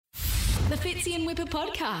The Fitzy and Whipper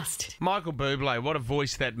podcast. Michael Bublé, what a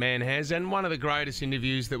voice that man has, and one of the greatest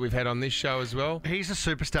interviews that we've had on this show as well. He's a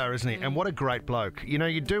superstar, isn't he? And what a great bloke. You know,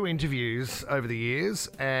 you do interviews over the years,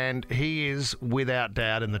 and he is without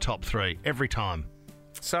doubt in the top three every time.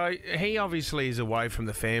 So he obviously is away from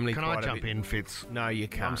the family. Can quite I a jump bit. in, Fitz? No, you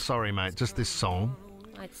can't. I'm sorry, mate. Just this song.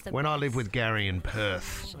 When I lived with Gary in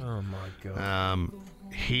Perth, Oh my God.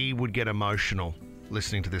 he would get emotional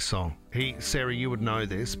listening to this song. Sarah, you would know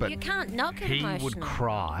this, but You can't not get he emotional. would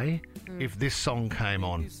cry if this song came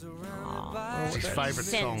on. It's his favourite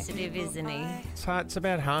song. Sensitive, isn't he? So it's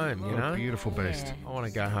about home, you know. Beautiful beast. I want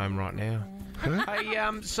to go home right now.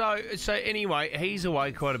 Hey, so anyway, he's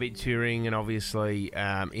away quite a bit touring, and obviously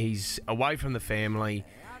he's away from the family.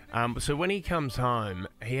 So when he comes home,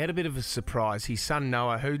 he had a bit of a surprise. His son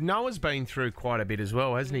Noah, Noah's been through quite a bit as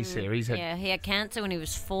well, hasn't he, Sarah? He's had He had cancer when he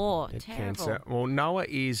was 4. Terrible. cancer. Well, Noah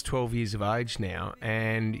is 12 years of age now,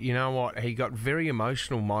 and you know what? He got very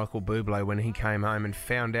emotional, Michael Bublé, when he came home and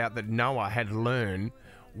found out that Noah had learned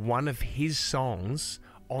one of his songs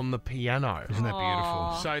on the piano. Isn't that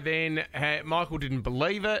beautiful? So then Michael didn't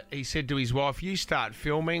believe it. He said to his wife, "You start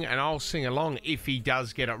filming and I'll sing along if he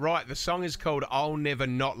does get it right." The song is called "I'll Never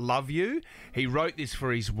Not Love You." He wrote this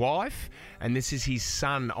for his wife, and this is his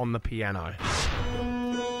son on the piano.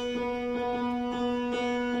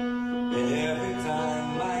 Every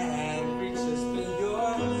time my hand reaches for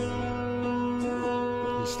yours,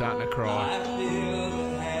 He's starting to cry. I feel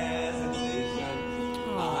the hesitation.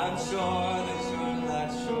 I'm sure that you're not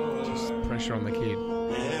sure. Pressure on the kid.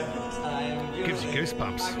 Every time you Gives you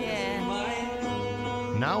goosebumps. Yeah.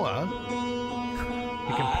 Noah,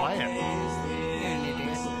 he can play it.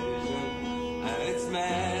 and it's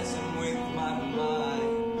messing with my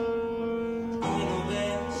mind. I know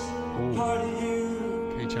there's part of you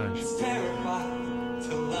Key change. terrified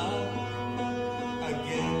to love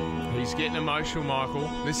again. He's getting emotional, Michael.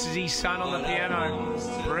 This is his son on the piano.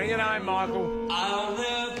 Bring it home, Michael. I'll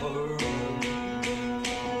never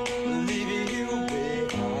leave you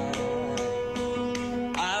behind.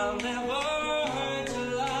 I'll never hurt you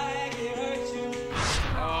like it hurt you.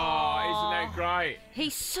 Oh, isn't that great?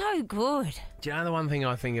 He's so good. Do you know the one thing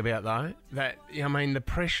I think about, though? That, I mean, the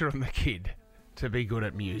pressure on the kid to be good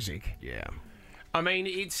at music. Yeah. I mean,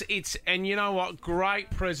 it's and you know what? Great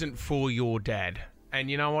present for your dad. And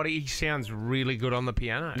you know what? He sounds really good on the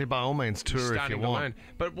piano. Yeah, by all means, tour if you Starting to want. learn.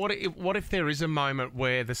 But what if there is a moment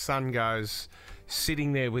where the son goes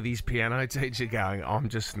sitting there with his piano teacher going, "I'm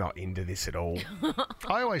just not into this at all."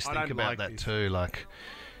 I always I think don't about like that this. too. Like,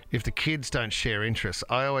 if the kids don't share interests,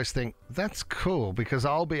 I always think that's cool because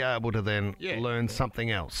I'll be able to then Yeah. learn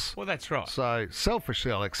something else. Well, that's right. So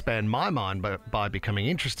selfishly, I'll expand my mind by becoming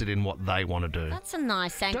interested in what they want to do. That's a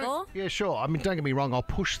nice angle. Yeah, sure. I mean, don't get me wrong. I'll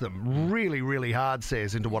push them really, really hard,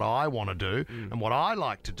 says, into what I want to do and what I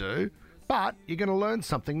like to do. But you're going to learn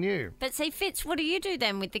something new. But see, Fitz, what do you do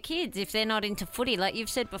then with the kids if they're not into footy? Like you've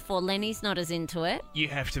said before, Lenny's not as into it. You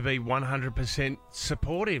have to be 100%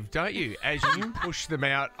 supportive, don't you? As you push them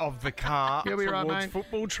out of the car You'll be towards right, mate.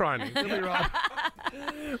 football training. You'll be right. What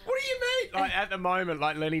do you mean? Like at the moment,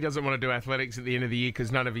 like Lenny doesn't want to do athletics at the end of the year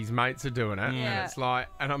because none of his mates are doing it. Yeah. And it's like,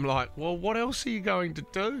 and I'm like, well, what else are you going to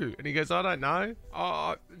do? And he goes, I don't know.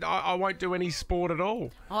 I won't do any sport at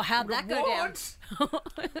all. Oh, how'd that go down? Well,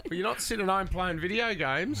 you're not sitting at home playing video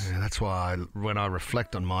games. Yeah, that's why when I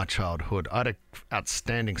reflect on my childhood, I had an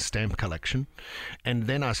outstanding stamp collection, and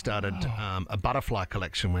then I started a butterfly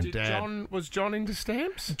collection when Dad... Was John into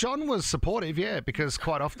stamps? John was supportive, yeah, because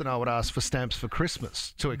quite often I would ask for stamps for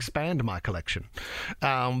Christmas to expand my collection.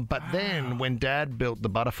 But then when Dad built the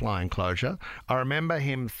butterfly enclosure, I remember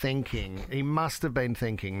him thinking, he must have been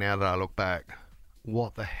thinking, now that I look back,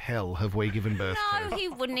 what the hell have we given birth to? No, he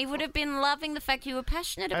wouldn't. He would have been loving the fact you were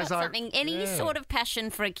passionate about something. Any sort of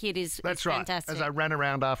passion for a kid is That's right. fantastic. As I ran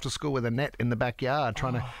around after school with a net in the backyard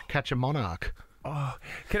trying to catch a monarch. Oh,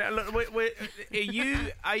 can I, look,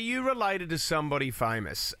 are you related to somebody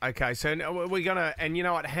famous? Okay, so we're gonna, and you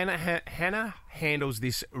know what, Hannah handles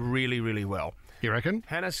this really, really well. You reckon?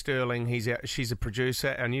 Hannah Sterling, she's a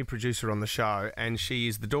producer, our new producer on the show, and she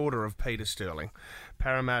is the daughter of Peter Sterling,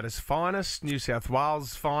 Parramatta's finest, New South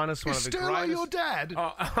Wales' finest, one Is of the Sterling greatest. your dad?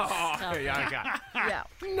 Yeah, okay. yeah,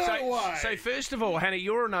 No way. So first of all, Hannah,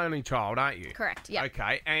 you're an only child, aren't you? Correct, yeah.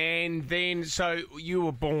 Okay, and then so you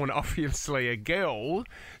were born obviously a girl.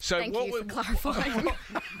 So Thank what you for wa- clarifying.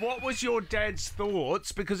 What was your dad's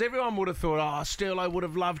thoughts? Because everyone would have thought, oh, Sterlo would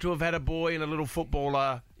have loved to have had a boy and a little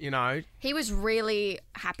footballer, you know. He was really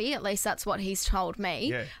happy, at least that's what he's told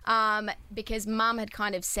me. Yeah. Because Mum had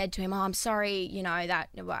kind of said to him, oh, I'm sorry, you know, that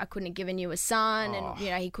I couldn't have given you a son. And, you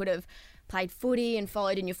know, he could have played footy and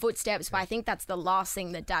followed in your footsteps, but I think that's the last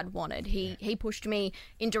thing that Dad wanted. He pushed me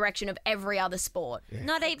in direction of every other sport.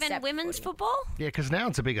 Not even Except women's footy. football? Yeah, because now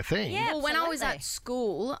it's a bigger thing. Yeah. Well, when I was Absolutely. at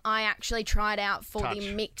school, I actually tried out for Touch.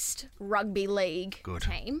 the mixed rugby league Good.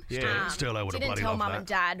 team. Sterlo would have Didn't bloody tell loved mum that. and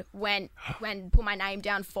dad when put my name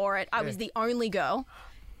down for it. I was the only girl,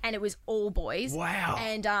 and it was all boys. Wow.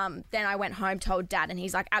 And then I went home, told Dad, and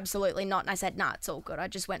he's like, "Absolutely not." And I said, "Nah, it's all good. I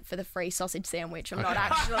just went for the free sausage sandwich. I'm not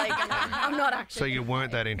actually gonna. I'm not actually." So you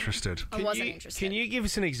weren't that interested. I wasn't interested. Can you give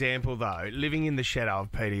us an example, though, living in the shadow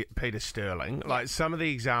of Peter Sterling, like some of the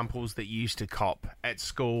examples that you used to cop at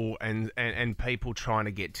school and people trying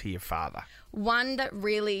to get to your father? One that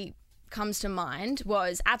really comes to mind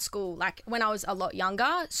was at school, like when I was a lot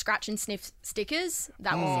younger, scratch and sniff stickers.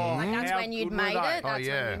 That was like, that's How when you'd good were made they? it. That's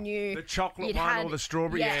yeah. when you knew The chocolate you'd one had- or the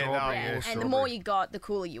strawberry? Yeah, Yeah, Strawberry, no, yeah. and strawberry. the more you got, the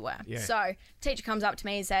cooler you were. Yeah. So teacher comes up to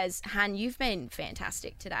me and says, "Han, you've been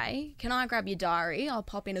fantastic today. Can I grab your diary? I'll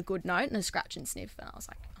pop in a good note and a scratch and sniff." And I was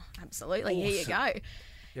like, "Oh, absolutely, here you go."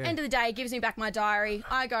 End of the day, gives me back my diary.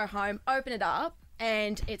 I go home, open it up,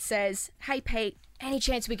 and it says, "Hey Pete, any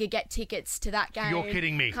chance we could get tickets to that game? You're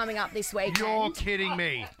kidding me. Coming up this weekend." You're kidding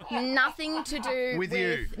me. Nothing to do With with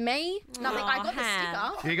you. me. Nothing. I got the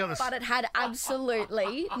Han. sticker, You got the but it had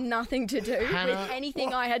absolutely nothing to do Hannah- with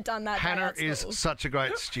anything I had done that day Hannah at school. is such a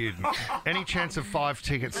great student. Any chance of 5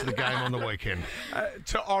 tickets to the game on the weekend?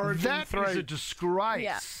 To Origin That 3. is a disgrace.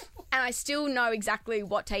 Yeah. And I still know exactly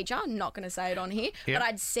what teacher. I'm not going to say it on here, Yep. but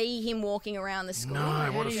I'd see him walking around the school.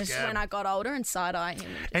 No, what a just scab. when I got older and side-eye him.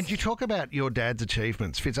 And you talk about your dad's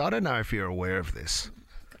achievements. Fitz, I don't know if you're aware of this.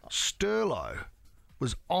 Sterlo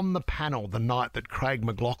was on the panel the night that Craig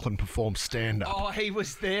McLaughlin performed stand-up. Oh, he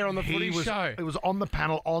was there on the footy show. It was on the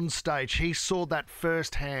panel on stage. He saw that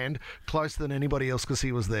firsthand, closer than anybody else because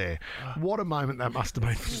he was there. What a moment that must have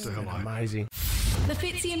been for Sterlo. Amazing. The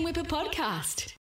Fitzy and Whipper podcast.